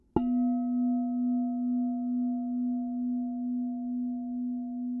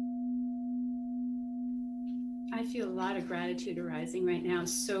feel a lot of gratitude arising right now.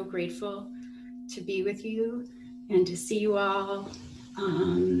 So grateful to be with you and to see you all.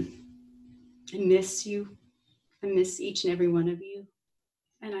 I miss you. I miss each and every one of you.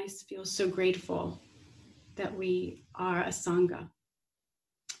 And I feel so grateful that we are a Sangha.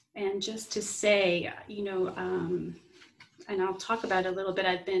 And just to say, and I'll talk about it a little bit,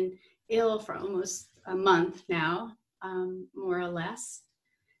 I've been ill for almost a month now, more or less.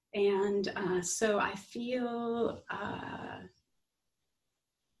 And so I feel a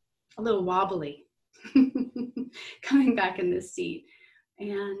little wobbly coming back in this seat.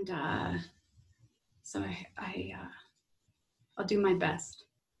 And so I'll do my best.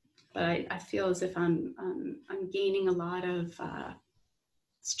 But I feel as if I'm gaining a lot of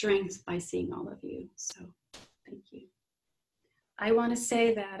strength by seeing all of you. So thank you. I want to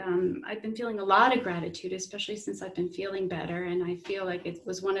say that I've been feeling a lot of gratitude, especially since I've been feeling better. And I feel like it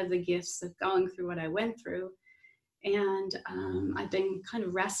was one of the gifts of going through what I went through. And I've been kind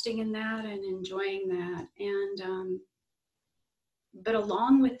of resting in that and enjoying that. And but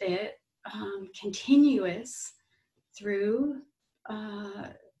along with it, continuous through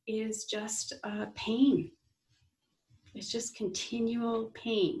is just pain. It's just continual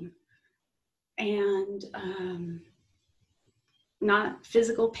pain. And not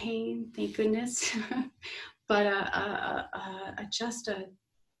physical pain, thank goodness, but just a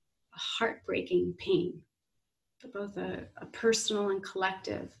heartbreaking pain, both a personal and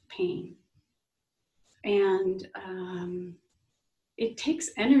collective pain. And it takes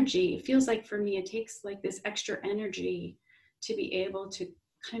energy. It feels like for me, it takes like this extra energy to be able to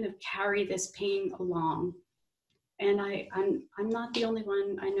kind of carry this pain along. And I'm not the only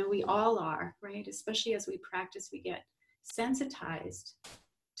one. I know we all are, right? Especially as we practice, we get sensitized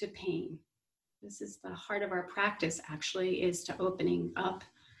to pain. This is the heart of our practice, actually, is to opening up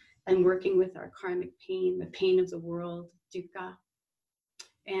and working with our karmic pain, the pain of the world, dukkha.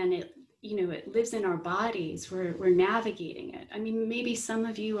 And it, it lives in our bodies. We're navigating it. I mean, maybe some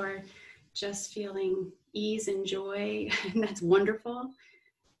of you are just feeling ease and joy, and that's wonderful.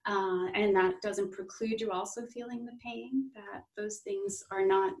 And that doesn't preclude you also feeling the pain, that those things are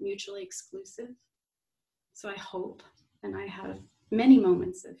not mutually exclusive. So I hope, and I have many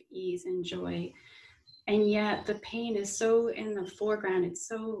moments of ease and joy, and yet the pain is so in the foreground, it's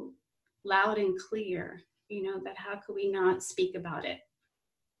so loud and clear, that how could we not speak about it?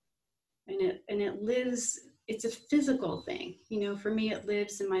 And it lives, it's a physical thing. For me, it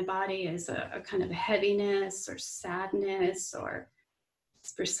lives in my body as a kind of heaviness or sadness, or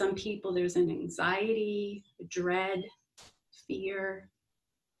for some people, there's an anxiety, dread, fear.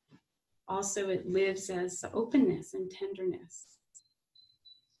 Also, it lives as openness and tenderness.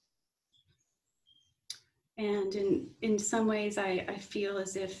 And in some ways, I feel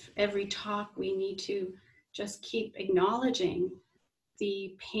as if every talk we need to just keep acknowledging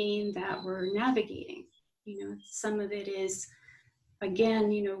the pain that we're navigating. Some of it is, again,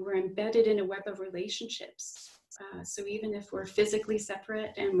 we're embedded in a web of relationships. So even if we're physically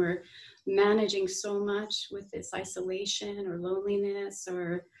separate and we're managing so much with this isolation or loneliness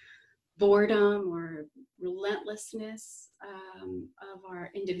or boredom or relentlessness of our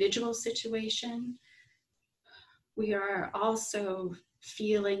individual situation, we are also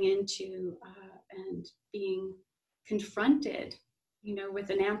feeling into and being confronted, with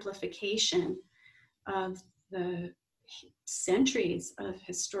an amplification of the centuries of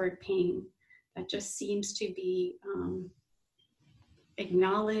historic pain that just seems to be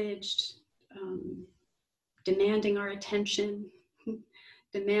acknowledged, demanding our attention,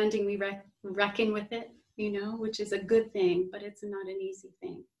 demanding we reckon with it, which is a good thing, but it's not an easy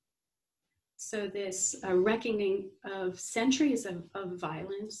thing. So this reckoning of centuries of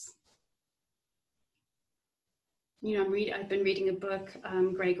violence. I've been reading a book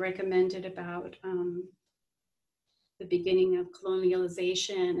Greg recommended about the beginning of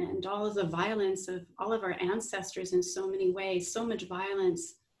colonialization and all of the violence of all of our ancestors in so many ways, so much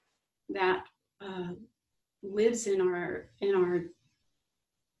violence that lives in our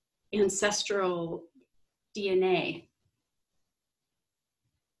ancestral DNA.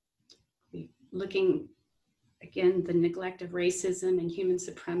 Looking, again, the neglect of racism and human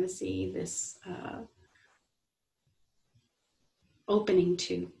supremacy, this opening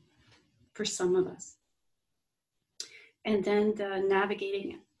to, for some of us. And then the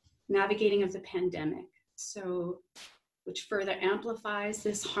navigating of the pandemic, so which further amplifies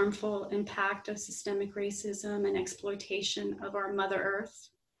this harmful impact of systemic racism and exploitation of our Mother Earth.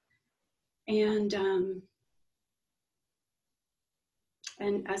 And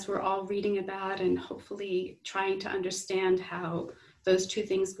as we're all reading about and hopefully trying to understand how those two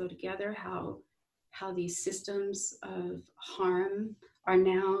things go together, how how these systems of harm are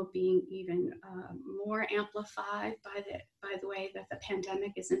now being even more amplified by the way that the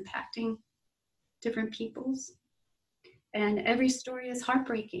pandemic is impacting different peoples. And every story is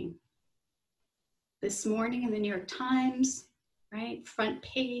heartbreaking. This morning in the New York Times, right, front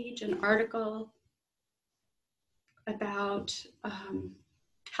page, an article about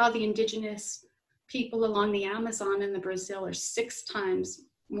how the indigenous people along the Amazon and the Brazil are 6 times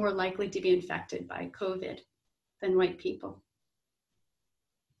more likely to be infected by COVID than white people.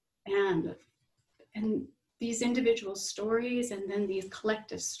 And these individual stories, and then these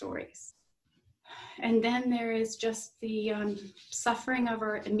collective stories. And then there is just the suffering of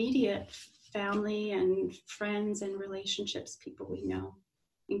our immediate family and friends and relationships, people we know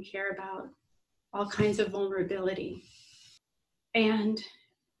and care about, all kinds of vulnerability. And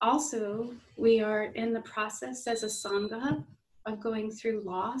also, we are in the process as a Sangha of going through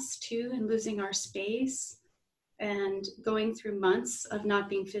loss too, and losing our space, and going through months of not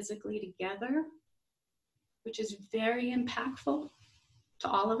being physically together, which is very impactful to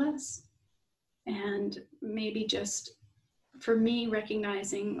all of us. And maybe just for me,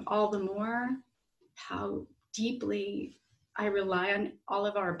 recognizing all the more how deeply I rely on all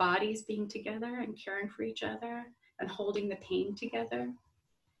of our bodies being together and caring for each other and holding the pain together.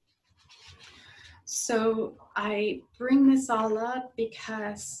 So I bring this all up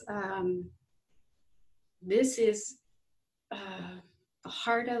because this is the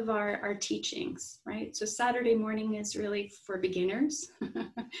heart of our teachings, right? So Saturday morning is really for beginners.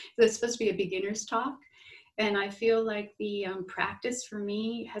 It's supposed to be a beginner's talk. And I feel like the practice for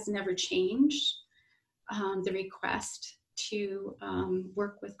me has never changed. The request to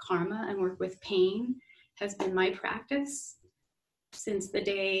work with karma and work with pain has been my practice since the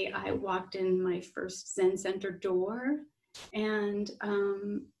day I walked in my first Zen Center door. And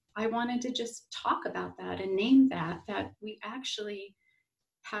I wanted to just talk about that and name that we actually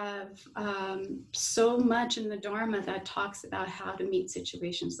have so much in the Dharma that talks about how to meet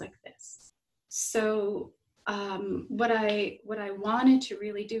situations like this. So what I wanted to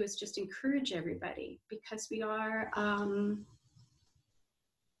really do is just encourage everybody, because we are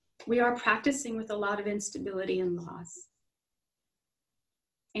practicing with a lot of instability and loss.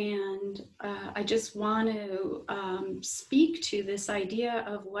 And I just want to speak to this idea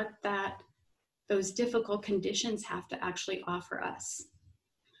of what those difficult conditions have to actually offer us.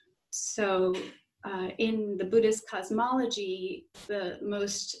 So in the Buddhist cosmology, the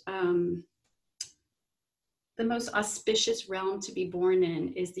most auspicious realm to be born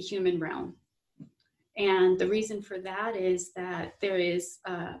in is the human realm. And the reason for that is that there is,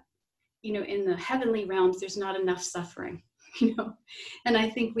 in the heavenly realms, there's not enough suffering, And I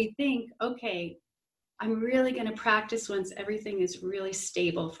think we think, okay, I'm really going to practice once everything is really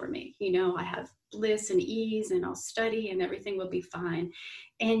stable for me. I have bliss and ease, and I'll study and everything will be fine.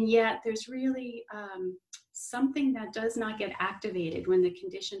 And yet there's really something that does not get activated when the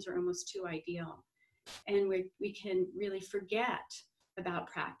conditions are almost too ideal. And we can really forget about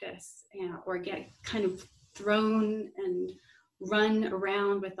practice or get kind of thrown and run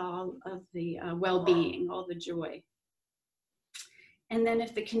around with all of the well-being, all the joy. And then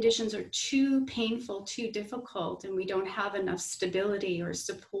if the conditions are too painful, too difficult, and we don't have enough stability or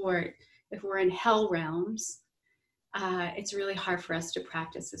support, if we're in hell realms, it's really hard for us to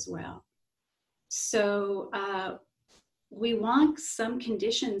practice as well. So we want some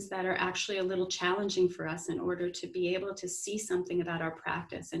conditions that are actually a little challenging for us in order to be able to see something about our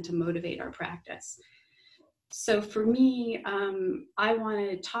practice and to motivate our practice. So for me, I want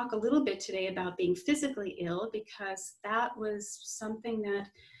to talk a little bit today about being physically ill, because that was something that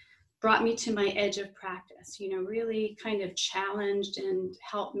brought me to my edge of practice, really kind of challenged and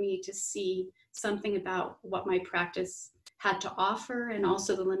helped me to see something about what my practice had to offer, and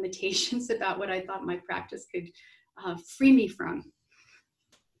also the limitations about what I thought my practice could free me from.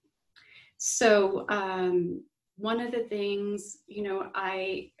 So one of the things,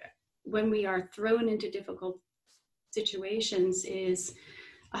 when we are thrown into difficult situations is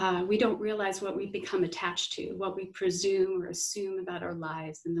we don't realize what we become attached to, what we presume or assume about our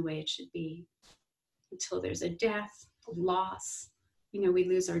lives and the way it should be, until there's a death, a loss, we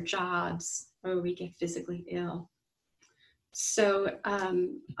lose our jobs, or we get physically ill. So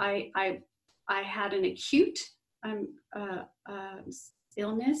I had an acute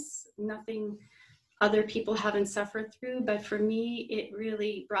illness, nothing other people haven't suffered through, but for me, it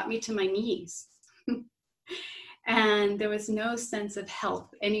really brought me to my knees. And there was no sense of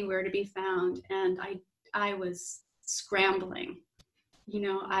help anywhere to be found. And I was scrambling.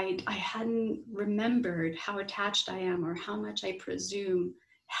 I hadn't remembered how attached I am or how much I presume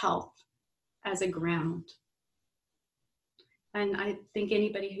help as a ground. And I think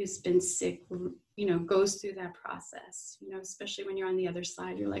anybody who's been sick, you know, goes through that process, you know, especially when you're on the other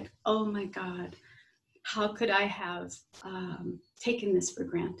side, you're like, oh my God, how could I have taken this for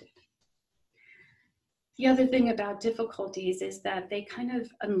granted? The other thing about difficulties is that they kind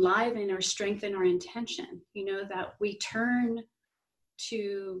of enliven or strengthen our intention, you know, that we turn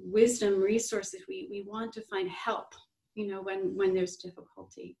to wisdom, resources. We want to find help, you know, when there's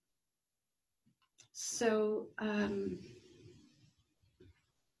difficulty. So, and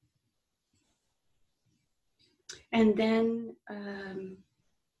then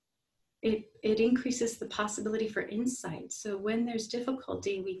it increases the possibility for insight. So when there's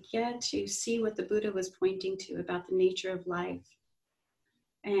difficulty, we get to see what the Buddha was pointing to about the nature of life,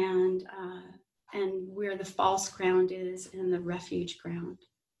 and where the false ground is and the refuge ground.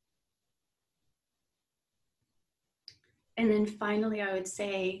 And then finally, I would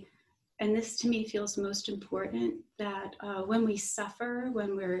say, and this to me feels most important, that when we suffer,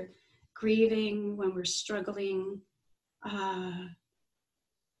 when we're grieving, when we're struggling,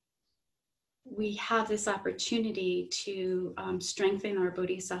 we have this opportunity to strengthen our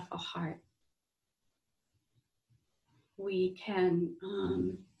bodhisattva heart. We can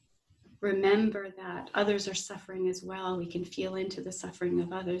remember that others are suffering as well. We can feel into the suffering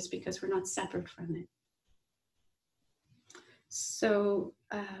of others because we're not separate from it. So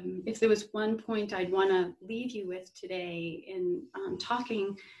if there was one point I'd want to leave you with today in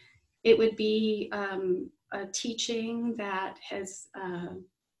talking, it would be a teaching that has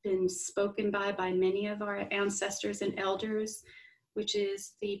been spoken by many of our ancestors and elders, which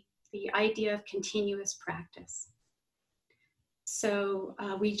is the idea of continuous practice. So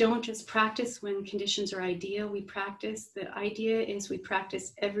we don't just practice when conditions are ideal, we practice. The idea is we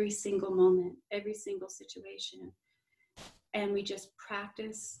practice every single moment, every single situation. And we just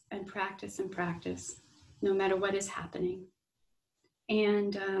practice and practice and practice, no matter what is happening.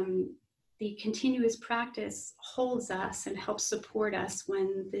 And the continuous practice holds us and helps support us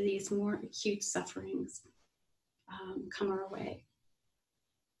when these more acute sufferings come our way.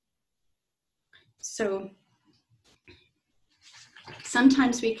 So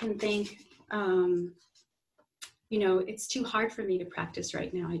sometimes we can think, you know, it's too hard for me to practice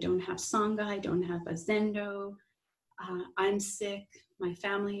right now. I don't have Sangha, I don't have a Zendo. I'm sick, my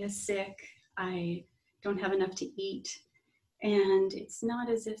family is sick, I don't have enough to eat. And it's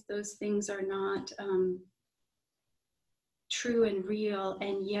not as if those things are not true and real,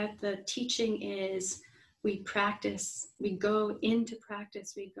 and yet the teaching is we practice, we go into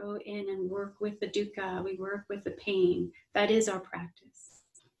practice, we go in and work with the dukkha, we work with the pain. That is our practice.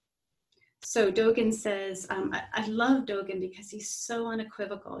 So Dogen says, I love Dogen because he's so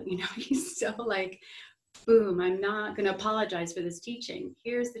unequivocal, you know, he's so like, boom, I'm not going to apologize for this teaching.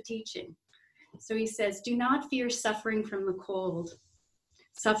 Here's the teaching. So he says, do not fear suffering from the cold.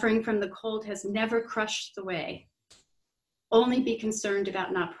 Suffering from the cold has never crushed the way. Only be concerned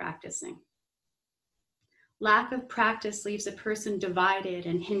about not practicing. Lack of practice leaves a person divided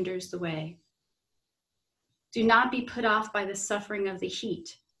and hinders the way. Do not be put off by the suffering of the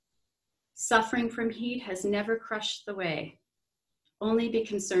heat. Suffering from heat has never crushed the way. Only be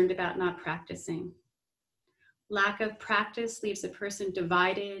concerned about not practicing. Lack of practice leaves a person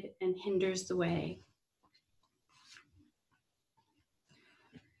divided and hinders the way.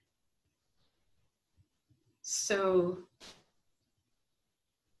 So,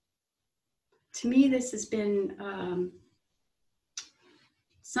 to me, this has been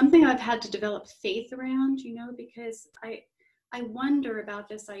something I've had to develop faith around, you know, because I wonder about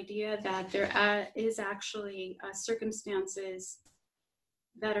this idea that there is actually circumstances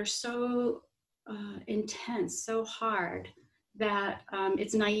that are so intense, so hard, that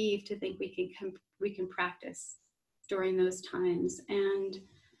it's naive to think we can practice during those times. And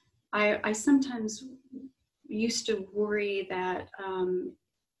I sometimes used to worry that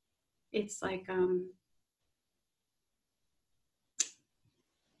it's like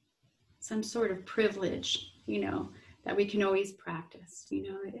some sort of privilege, you know, that we can always practice. You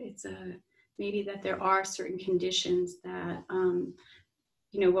know, it's maybe that there are certain conditions that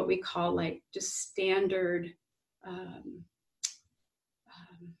you know, what we call like just standard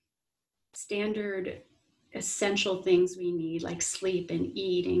essential things we need, like sleep and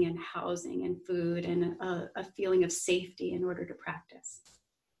eating and housing and food and a feeling of safety in order to practice.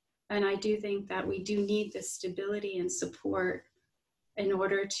 And I do think that we do need this stability and support in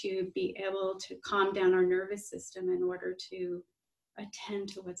order to be able to calm down our nervous system in order to attend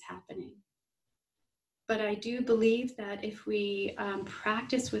to what's happening. But I do believe that if we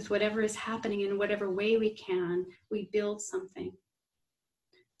practice with whatever is happening in whatever way we can, we build something.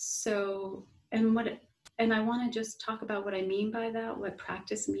 So, and I want to just talk about what I mean by that, what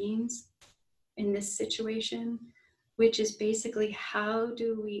practice means in this situation, which is basically how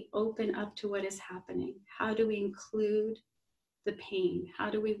do we open up to what is happening? How do we include the pain?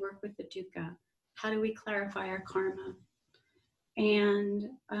 How do we work with the dukkha? How do we clarify our karma? And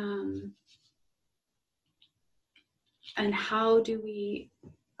how do we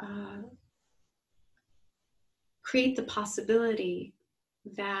create the possibility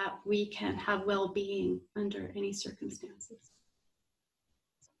that we can have well-being under any circumstances?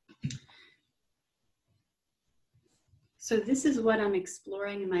 So this is what I'm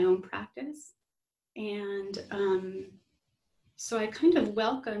exploring in my own practice. And so I kind of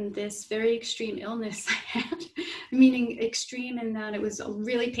welcomed this very extreme illness I had, meaning extreme in that it was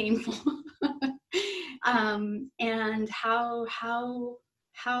really painful. And how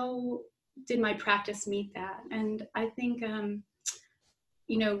did my practice meet that? And I think,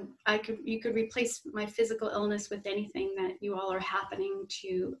 you know, you could replace my physical illness with anything that you all are happening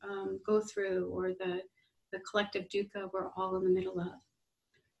to go through, or the collective dukkha we're all in the middle of.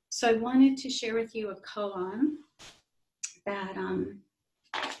 So I wanted to share with you a koan that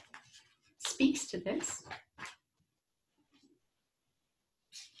speaks to this.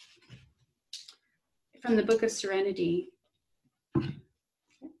 From the Book of Serenity.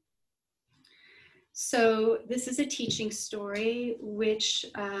 So this is a teaching story, which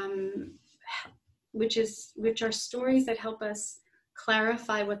are stories that help us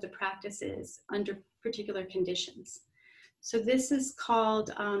clarify what the practice is under particular conditions. So this is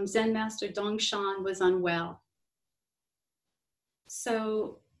called Zen Master Dongshan was unwell.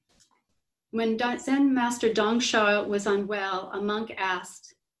 So when Zen Master Dongshan was unwell, a monk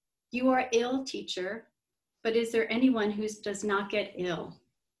asked, "You are ill, teacher, but is there anyone who does not get ill?"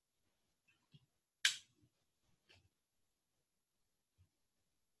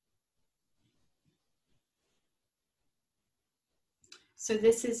 So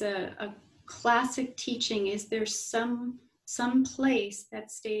this is a classic teaching. Is there some place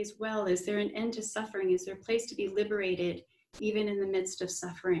that stays well? Is there an end to suffering? Is there a place to be liberated even in the midst of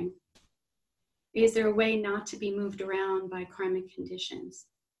suffering? Is there a way not to be moved around by karmic conditions?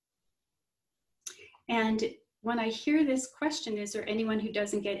 And when I hear this question, is there anyone who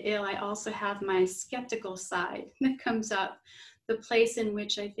doesn't get ill? I also have my skeptical side that comes up, the place in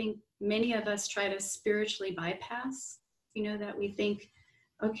which I think many of us try to spiritually bypass, you know, that we think,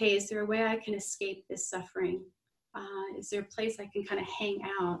 okay, is there a way I can escape this suffering? Is there a place I can kind of hang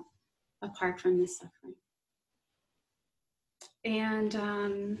out apart from this suffering? And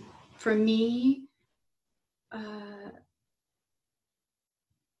for me,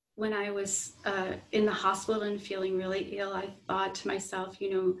 when I was in the hospital and feeling really ill, I thought to myself, you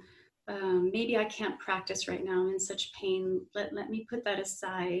know, maybe I can't practice right now. I'm in such pain. Let me put that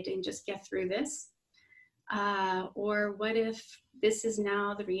aside and just get through this. Or what if this is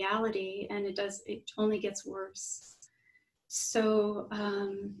now the reality and it only gets worse? So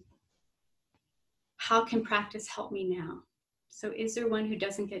how can practice help me now? So is there one who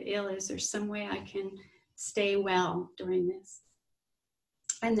doesn't get ill? Is there some way I can stay well during this?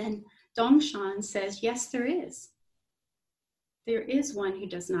 And then Dongshan says, yes, there is. There is one who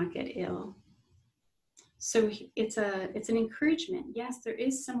does not get ill. So it's an encouragement. Yes, there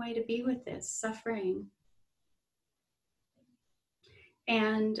is some way to be with this suffering.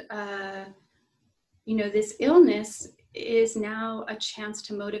 And, you know, this illness is now a chance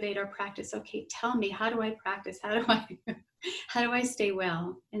to motivate our practice. Okay, tell me, how do I practice? How do I stay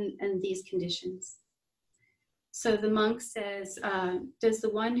well in these conditions? So the monk says, does the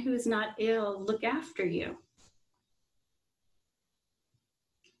one who is not ill look after you?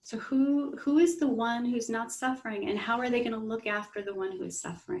 So who is the one who's not suffering, and how are they going to look after the one who is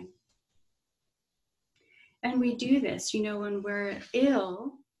suffering? And we do this, you know, when we're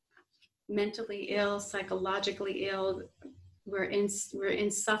ill, mentally ill, psychologically ill, we're in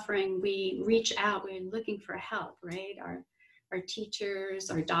suffering, we reach out, we're looking for help, right? Our teachers,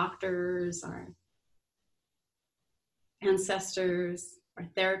 our doctors, our ancestors, our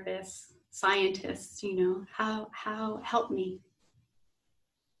therapists, scientists, you know, how help me,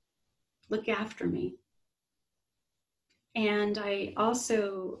 look after me. And I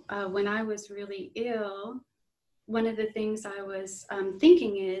also, when I was really ill, one of the things I was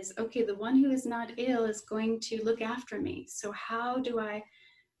thinking is, okay, the one who is not ill is going to look after me. So how do I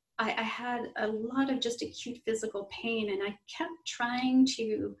had a lot of just acute physical pain, and I kept trying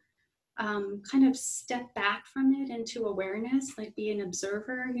to kind of step back from it into awareness, like be an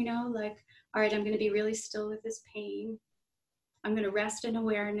observer, you know, like, all right, I'm going to be really still with this pain. I'm going to rest in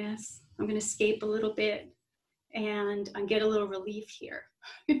awareness. I'm going to escape a little bit and get a little relief here.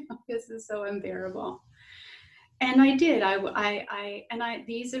 This is so unbearable. And I did.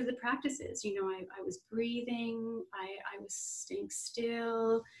 These are the practices. I was breathing. I was staying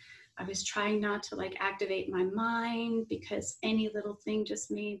still. I was trying not to like activate my mind, because any little thing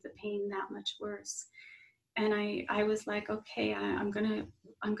just made the pain that much worse. And I was like, okay, I'm gonna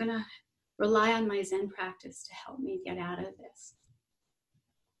rely on my Zen practice to help me get out of this.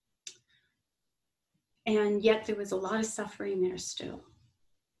 And yet there was a lot of suffering there still.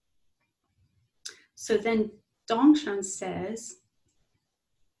 So then Dongshan says,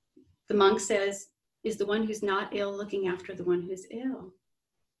 the monk says, is the one who's not ill looking after the one who's ill?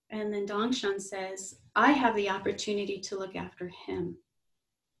 And then Dongshan says, I have the opportunity to look after him.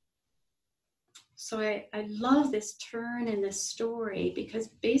 So I love this turn in this story, because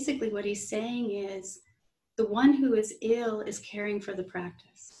basically what he's saying is the one who is ill is caring for the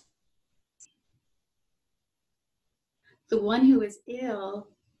practice. The one who is ill,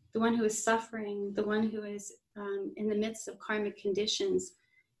 the one who is suffering, the one who is in the midst of karmic conditions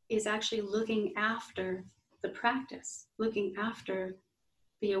is actually looking after the practice, looking after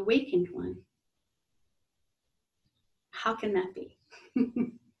the awakened one. How can that be?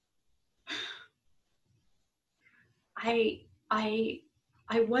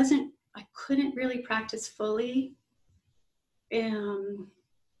 I couldn't really practice fully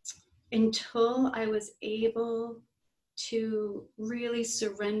until I was able to really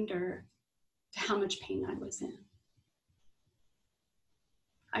surrender to how much pain I was in.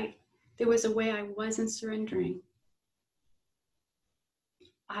 There was a way I wasn't surrendering.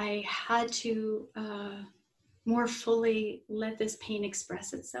 I had to more fully let this pain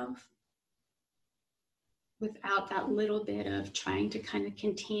express itself without that little bit of trying to kind of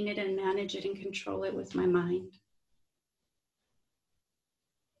contain it and manage it and control it with my mind.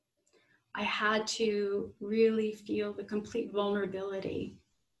 I had to really feel the complete vulnerability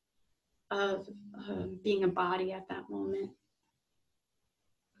of being a body at that moment.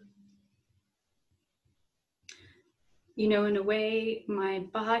 In a way, my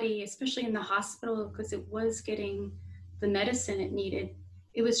body, especially in the hospital, because it was getting the medicine it needed,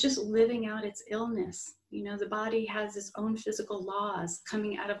 it was just living out its illness. The body has its own physical laws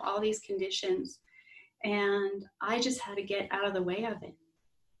coming out of all these conditions. And I just had to get out of the way of it.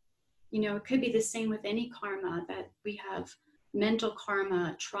 It could be the same with any karma, that we have mental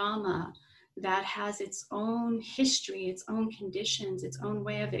karma, trauma, that has its own history, its own conditions, its own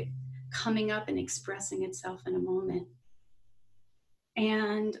way of it coming up and expressing itself in a moment.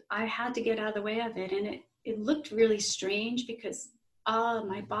 And I had to get out of the way of it. And it looked really strange, because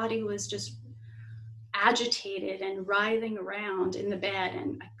my body was just agitated and writhing around in the bed,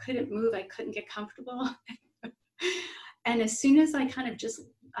 and I couldn't move. I couldn't get comfortable. And as soon as I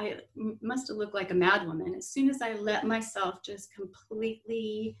I must have looked like a madwoman. As soon as I let myself just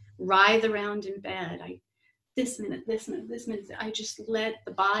completely writhe around in bed, this minute, I just let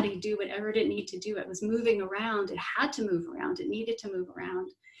the body do whatever it needed to do. It was moving around. It had to move around. It needed to move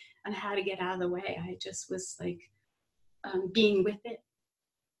around. And I had to get out of the way. I just was like being with it.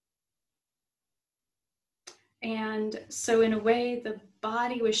 And so in a way, the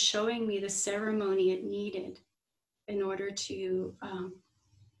body was showing me the ceremony it needed in order to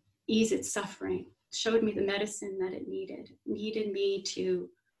ease its suffering, showed me the medicine that it needed me to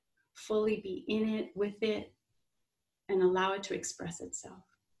fully be in it, with it, and allow it to express itself.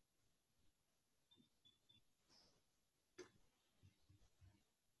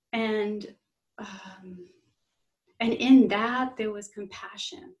 And in that, there was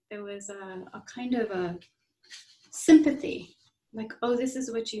compassion. There was a kind of a sympathy, like, oh, this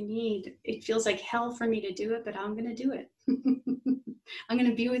is what you need. It feels like hell for me to do it, but I'm going to do it. I'm going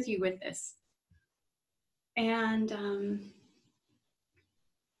to be with you with this. And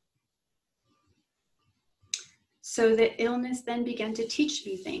so the illness then began to teach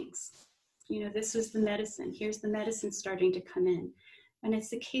me things. This was the medicine. Here's the medicine starting to come in. And it's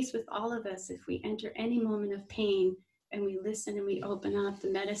the case with all of us. If we enter any moment of pain and we listen and we open up, the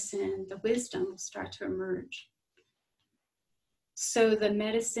medicine, the wisdom will start to emerge. So the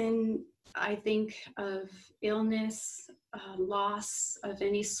medicine, I think, of illness, loss of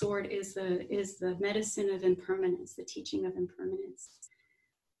any sort is the medicine of impermanence, the teaching of impermanence.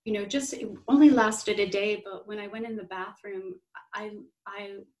 Just it only lasted a day, but when I went in the bathroom,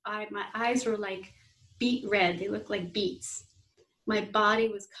 my eyes were like beet red. They looked like beets. My body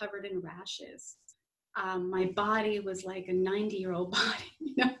was covered in rashes. My body was like a 90-year-old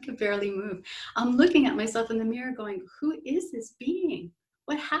body. I could barely move. I'm looking at myself in the mirror going, who is this being?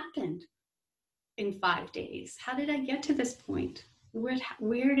 What happened in 5 days? How did I get to this point?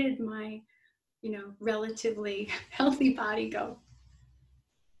 Where did my relatively healthy body go.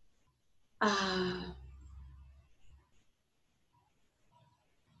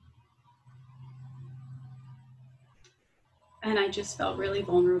 And I just felt really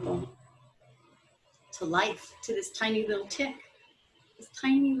vulnerable to life, to this tiny little tick, this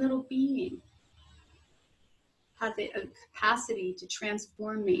tiny little being had the capacity to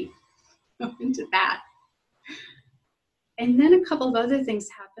transform me into that. And then a couple of other things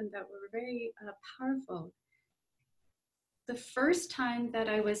happened that were very powerful. The first time that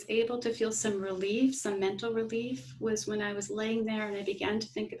I was able to feel some relief, some mental relief, was when I was laying there and I began to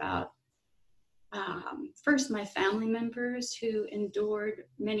think about first my family members who endured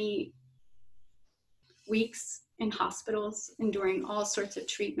many weeks in hospitals, enduring all sorts of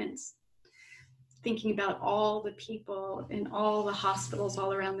treatments, thinking about all the people in all the hospitals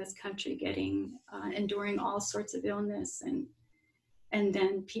all around this country enduring all sorts of illness, and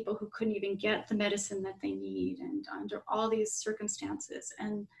then people who couldn't even get the medicine that they need, and under all these circumstances.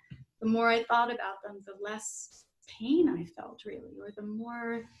 And the more I thought about them, the less pain I felt, really, or the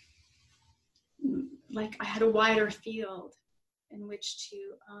more like I had a wider field in which to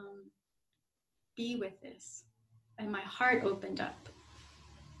be with this. And my heart opened up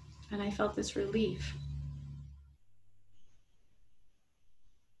and I felt this relief.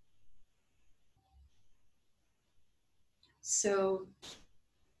 So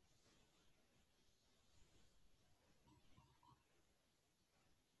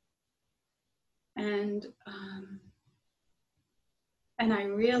and I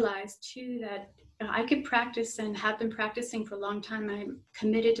realized too that I could practice and have been practicing for a long time. I'm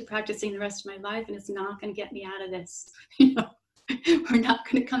committed to practicing the rest of my life, and it's not going to get me out of this. We're not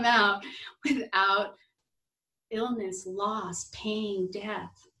going to come out without illness, loss, pain,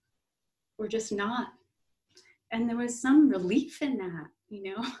 death. We're just not. And there was some relief in that,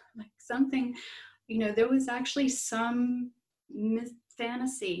 like something, there was actually some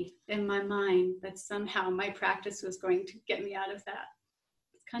fantasy in my mind that somehow my practice was going to get me out of that.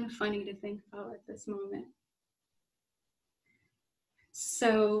 It's kind of funny to think about at this moment.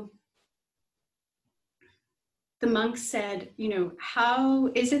 So the monk said, how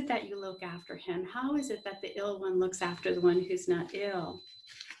is it that you look after him? How is it that the ill one looks after the one who's not ill?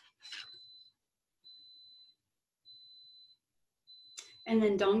 And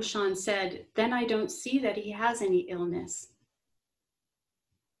then Dongshan said, then I don't see that he has any illness.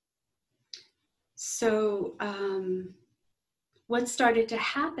 So what started to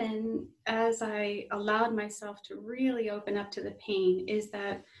happen as I allowed myself to really open up to the pain is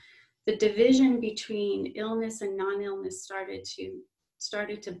that the division between illness and non-illness started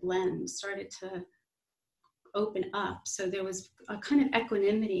to blend, started to open up. So there was a kind of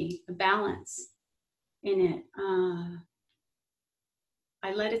equanimity, a balance in it.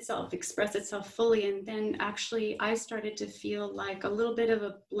 I let itself express itself fully, and then actually I started to feel like a little bit of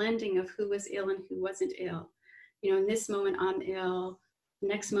a blending of who was ill and who wasn't ill. In this moment I'm ill,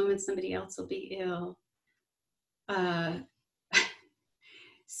 next moment somebody else will be ill.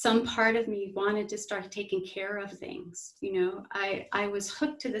 Some part of me wanted to start taking care of things. I was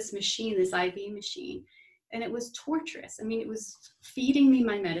hooked to this machine, this IV machine, and it was torturous. I mean, it was feeding me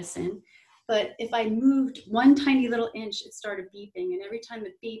my medicine, but if I moved one tiny little inch, it started beeping. And every time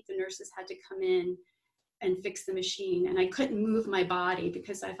it beeped, the nurses had to come in and fix the machine. And I couldn't move my body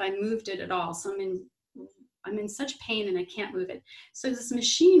because if I moved it at all, so I'm in such pain and I can't move it. So this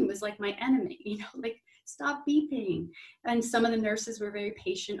machine was like my enemy, like, stop beeping. And some of the nurses were very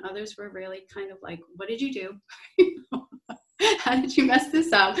patient. Others were really kind of like, what did you do? How did you mess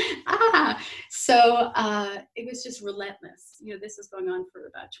this up? So it was just relentless. This was going on for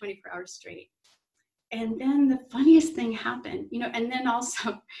about 24 hours straight. And then the funniest thing happened, and then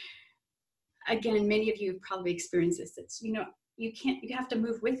also, again, many of you have probably experienced this. It's, you have to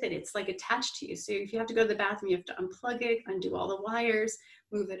move with it. It's like attached to you. So if you have to go to the bathroom, you have to unplug it, undo all the wires,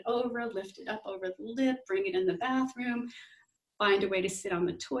 move it over, lift it up over the lip, bring it in the bathroom, find a way to sit on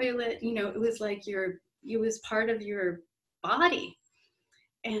the toilet. It was like it was part of your body.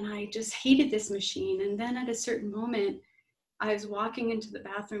 And I just hated this machine. And then at a certain moment, I was walking into the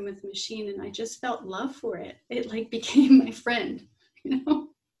bathroom with the machine and I just felt love for it. It like became my friend,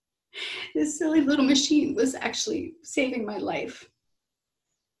 This silly little machine was actually saving my life.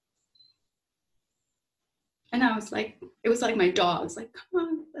 And I was like, it was like my dog. It's like, come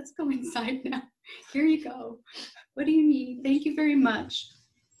on, let's go inside now. Here you go. What do you need? Thank you very much.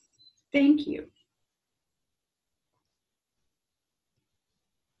 Thank you.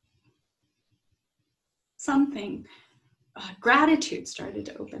 Something, gratitude started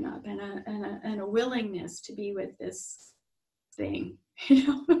to open up, and a willingness to be with this thing,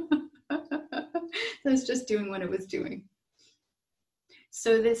 was just doing what it was doing.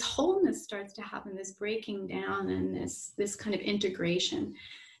 So this wholeness starts to happen, this breaking down and this kind of integration.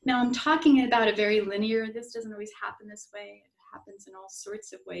 Now I'm talking about a very linear, this doesn't always happen this way. It happens in all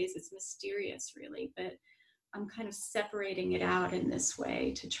sorts of ways. It's mysterious really, but I'm kind of separating it out in this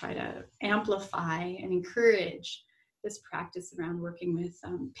way to try to amplify and encourage this practice around working with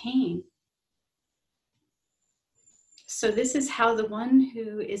pain. So this is how the one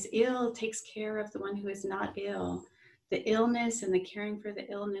who is ill takes care of the one who is not ill. The illness and the caring for the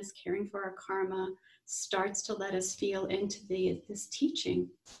illness, caring for our karma, starts to let us feel into this teaching.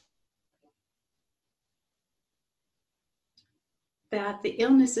 That the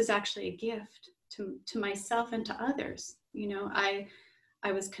illness is actually a gift to myself and to others. You know, I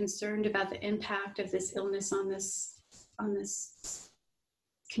was concerned about the impact of this illness on this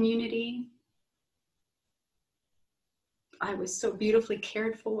community. I was so beautifully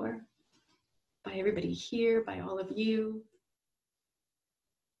cared for by everybody here, by all of you.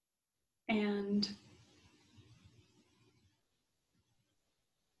 And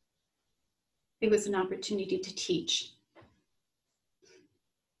it was an opportunity to teach.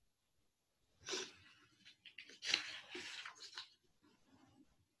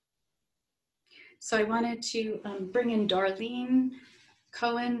 So I wanted to bring in Darlene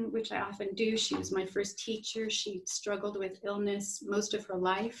Cohen, which I often do. She was my first teacher. She struggled with illness most of her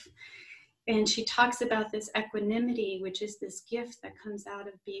life. And she talks about this equanimity, which is this gift that comes out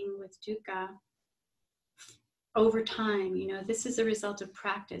of being with dukkha over time. You know, this is a result of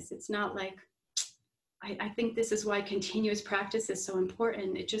practice. It's not like, I think this is why continuous practice is so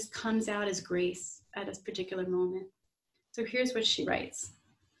important. It just comes out as grace at a particular moment. So here's what she writes.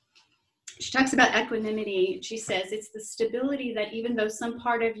 She talks about equanimity. She says, it's the stability that even though some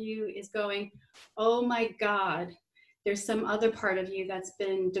part of you is going, oh my God, there's some other part of you that's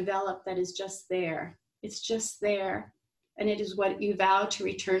been developed that is just there. It's just there. And it is what you vow to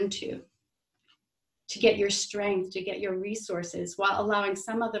return to get your strength, to get your resources, while allowing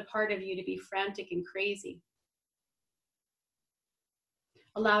some other part of you to be frantic and crazy.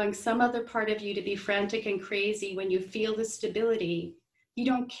 Allowing some other part of you to be frantic and crazy when you feel the stability. You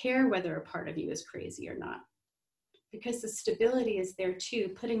don't care whether a part of you is crazy or not, because the stability is there too,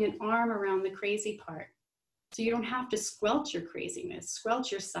 putting an arm around the crazy part. So you don't have to squelch your craziness,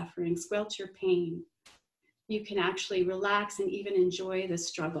 squelch your suffering, squelch your pain. You can actually relax and even enjoy the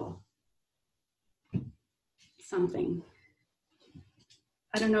struggle. Something.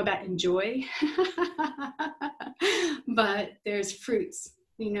 I don't know about enjoy, but there's fruits.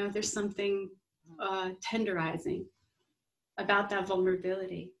 You know, there's something tenderizing about that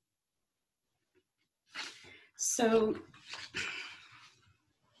vulnerability. So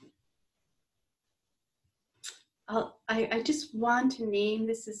I just want to name,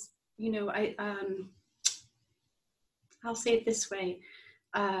 this is, you know, I'll say it this way.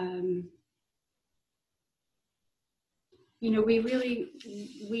 You know, we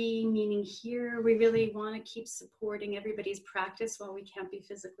meaning here, we really want to keep supporting everybody's practice while we can't be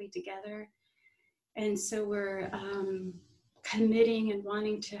physically together. And so we're committing and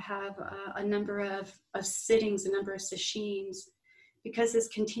wanting to have a number of sittings, a number of sessions, because this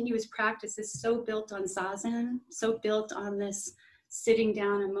continuous practice is so built on zazen, so built on this sitting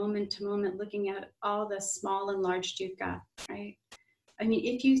down and moment to moment, looking at all the small and large dukkha, right? I mean,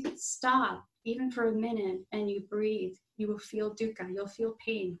 if you stop even for a minute and you breathe, you will feel dukkha, you'll feel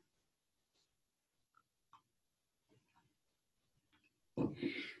pain.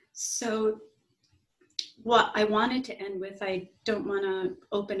 So what I wanted to end with, I don't want to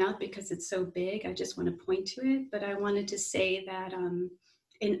open up because it's so big, I just want to point to it, but I wanted to say that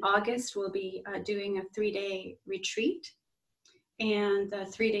in August we'll be doing a 3-day retreat, and the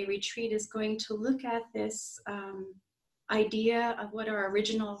 3-day retreat is going to look at this idea of what our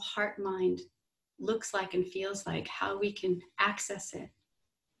original heart mind looks like and feels like, how we can access it.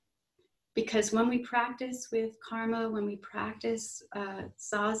 Because when we practice with karma, when we practice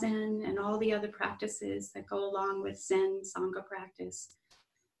zazen and all the other practices that go along with Zen Sangha practice,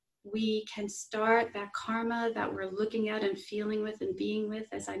 we can start that karma that we're looking at and feeling with and being with,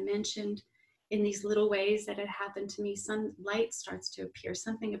 as I mentioned, in these little ways that had happened to me. Some light starts to appear,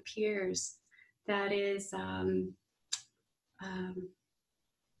 something appears that is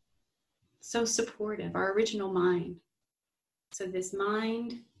so supportive, our original mind. So this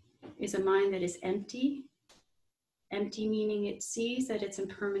mind is a mind that is empty. Empty meaning it sees that it's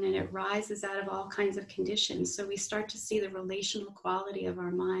impermanent. It rises out of all kinds of conditions. So we start to see the relational quality of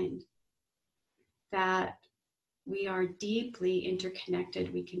our mind, that we are deeply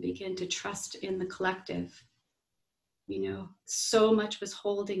interconnected. We can begin to trust in the collective. You know, so much was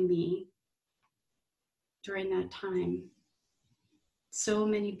holding me during that time. So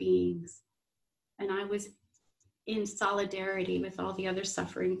many beings. And I was in solidarity with all the other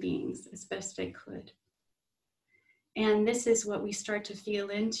suffering beings as best I could. And this is what we start to feel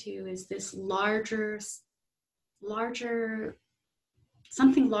into, is this larger,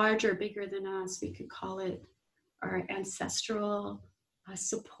 something larger, bigger than us. We could call it our ancestral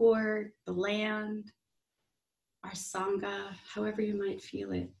support, the land, our Sangha, however you might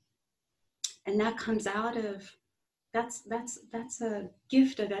feel it. And that comes out of, that's a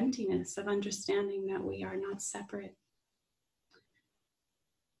gift of emptiness, of understanding that we are not separate.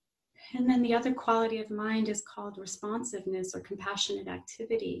 And then the other quality of mind is called responsiveness or compassionate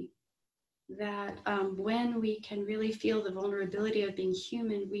activity. That when we can really feel the vulnerability of being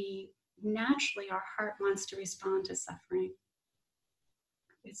human, we naturally, our heart wants to respond to suffering.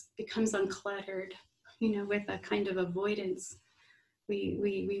 It becomes uncluttered, with a kind of avoidance.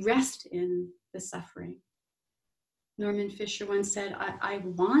 We rest in the suffering. Norman Fisher once said, I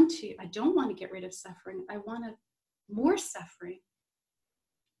don't want to get rid of suffering. I want more suffering.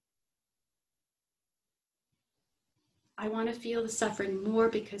 I want to feel the suffering more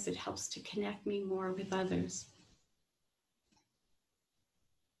because it helps to connect me more with others.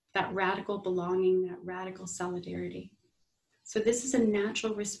 That radical belonging, that radical solidarity. So this is a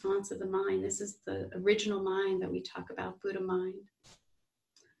natural response of the mind. This is the original mind that we talk about, Buddha mind.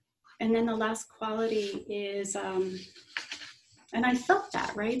 And then the last quality is, and I felt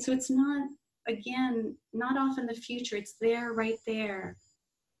that, right? So it's not, again, not off in the future. It's there, right there,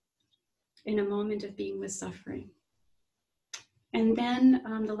 in a moment of being with suffering. And then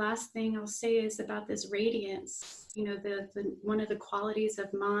the last thing I'll say is about this radiance. The one of the qualities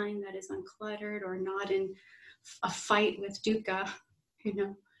of mind that is uncluttered or not in a fight with dukkha,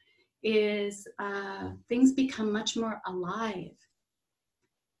 is things become much more alive.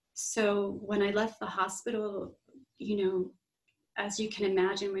 So when I left the hospital, as you can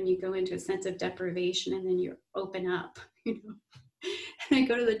imagine, when you go into a sense of deprivation and then you open up, and I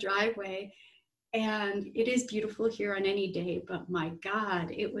go to the driveway. And it is beautiful here on any day, but my God,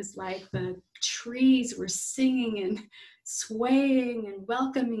 it was like the trees were singing and swaying and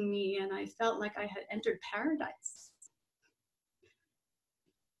welcoming me, and I felt like I had entered paradise.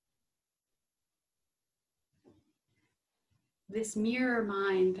 This mirror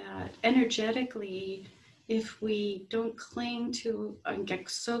mind that energetically, if we don't cling to and get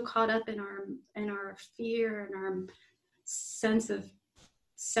so caught up in our fear and our sense of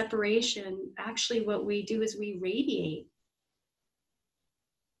separation, actually what we do is we radiate.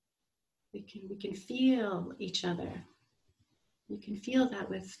 We can feel each other. You can feel that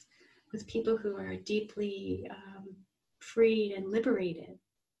with people who are deeply freed and liberated.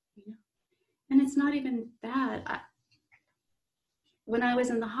 And it's not even that. When I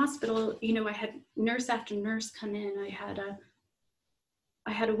was in the hospital, I had nurse after nurse come in. I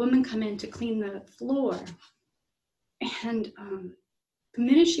had a woman come in to clean the floor, and the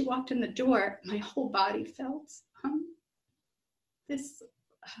minute she walked in the door, my whole body felt this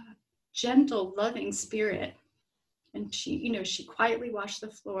gentle, loving spirit. And she quietly washed the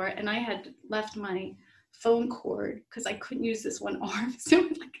floor, and I had left my phone cord because I couldn't use this one arm. So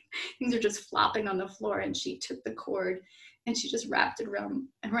things are just flopping on the floor, and she took the cord and she just wrapped it around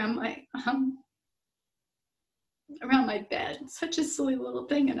my bed. Such a silly little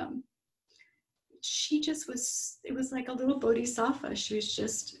thing. And she just was, it was like a little bodhisattva. She was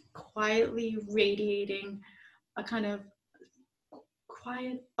just quietly radiating a kind of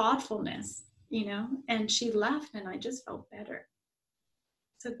quiet thoughtfulness, and she left and I just felt better.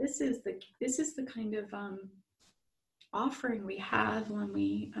 So this is the kind of offering we have when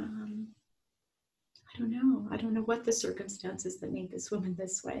we, I don't know what the circumstances that made this woman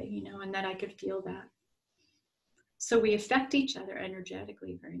this way, and that I could feel that. So we affect each other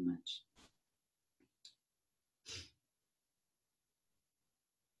energetically very much.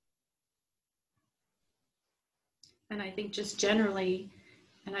 And I think just generally,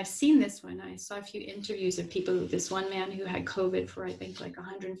 and I've seen this one, I saw a few interviews of people, this one man who had COVID for, I think, like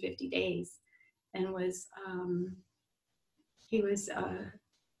 150 days and was, he was on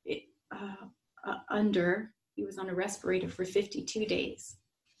a respirator for 52 days.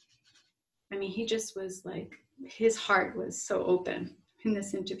 I mean, he just was like, his heart was so open in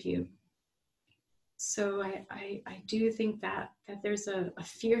this interview. So I do think that there's a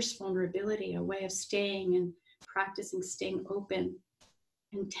fierce vulnerability, a way of staying and practicing staying open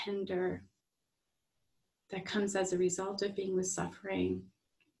and tender that comes as a result of being with suffering.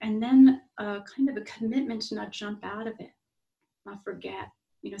 And then a kind of a commitment to not jump out of it, not forget,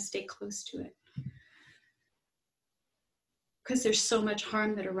 stay close to it. because there's so much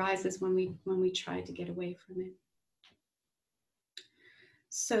harm that arises when we try to get away from it.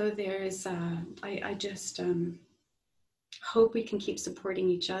 So there's, I just hope we can keep supporting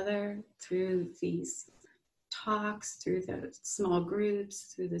each other through these talks, through the small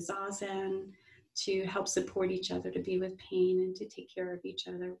groups, through the Zazen, to help support each other, to be with pain and to take care of each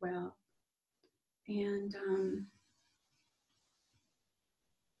other well. And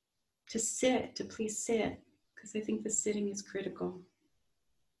to sit, to please sit, because I think the sitting is critical.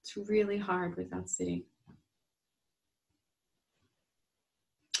 It's really hard without sitting.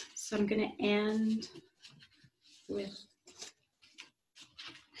 So I'm going to end with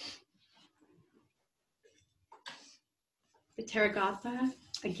the Therigatha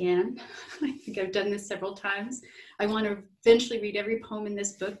again. I think I've done this several times. I want to eventually read every poem in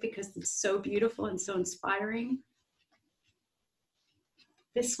this book because it's so beautiful and so inspiring.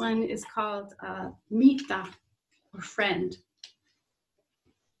 This one is called Mita, or friend.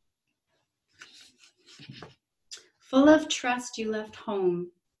 Full of trust, you left home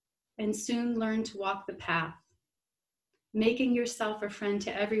and soon learned to walk the path, making yourself a friend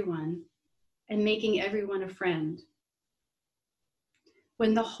to everyone and making everyone a friend.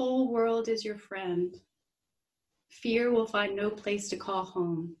 When the whole world is your friend, fear will find no place to call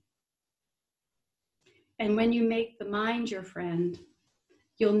home. And when you make the mind your friend,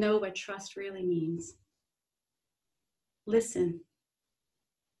 you'll know what trust really means. Listen.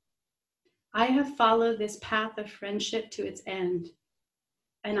 I have followed this path of friendship to its end,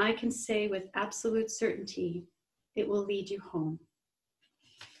 and I can say with absolute certainty, it will lead you home.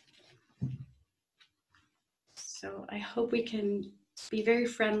 So I hope we can be very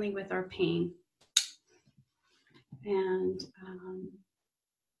friendly with our pain, and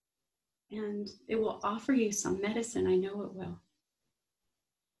it will offer you some medicine. I know it will.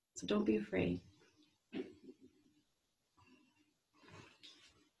 So don't be afraid.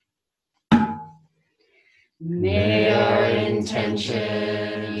 May our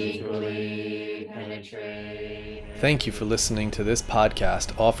intention equally penetrate. Thank you for listening to this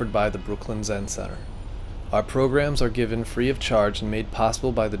podcast offered by the Brooklyn Zen Center. Our programs are given free of charge and made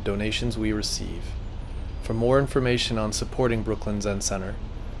possible by the donations we receive. For more information on supporting Brooklyn Zen Center,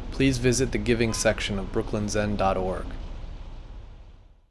 please visit the giving section of brooklynzen.org.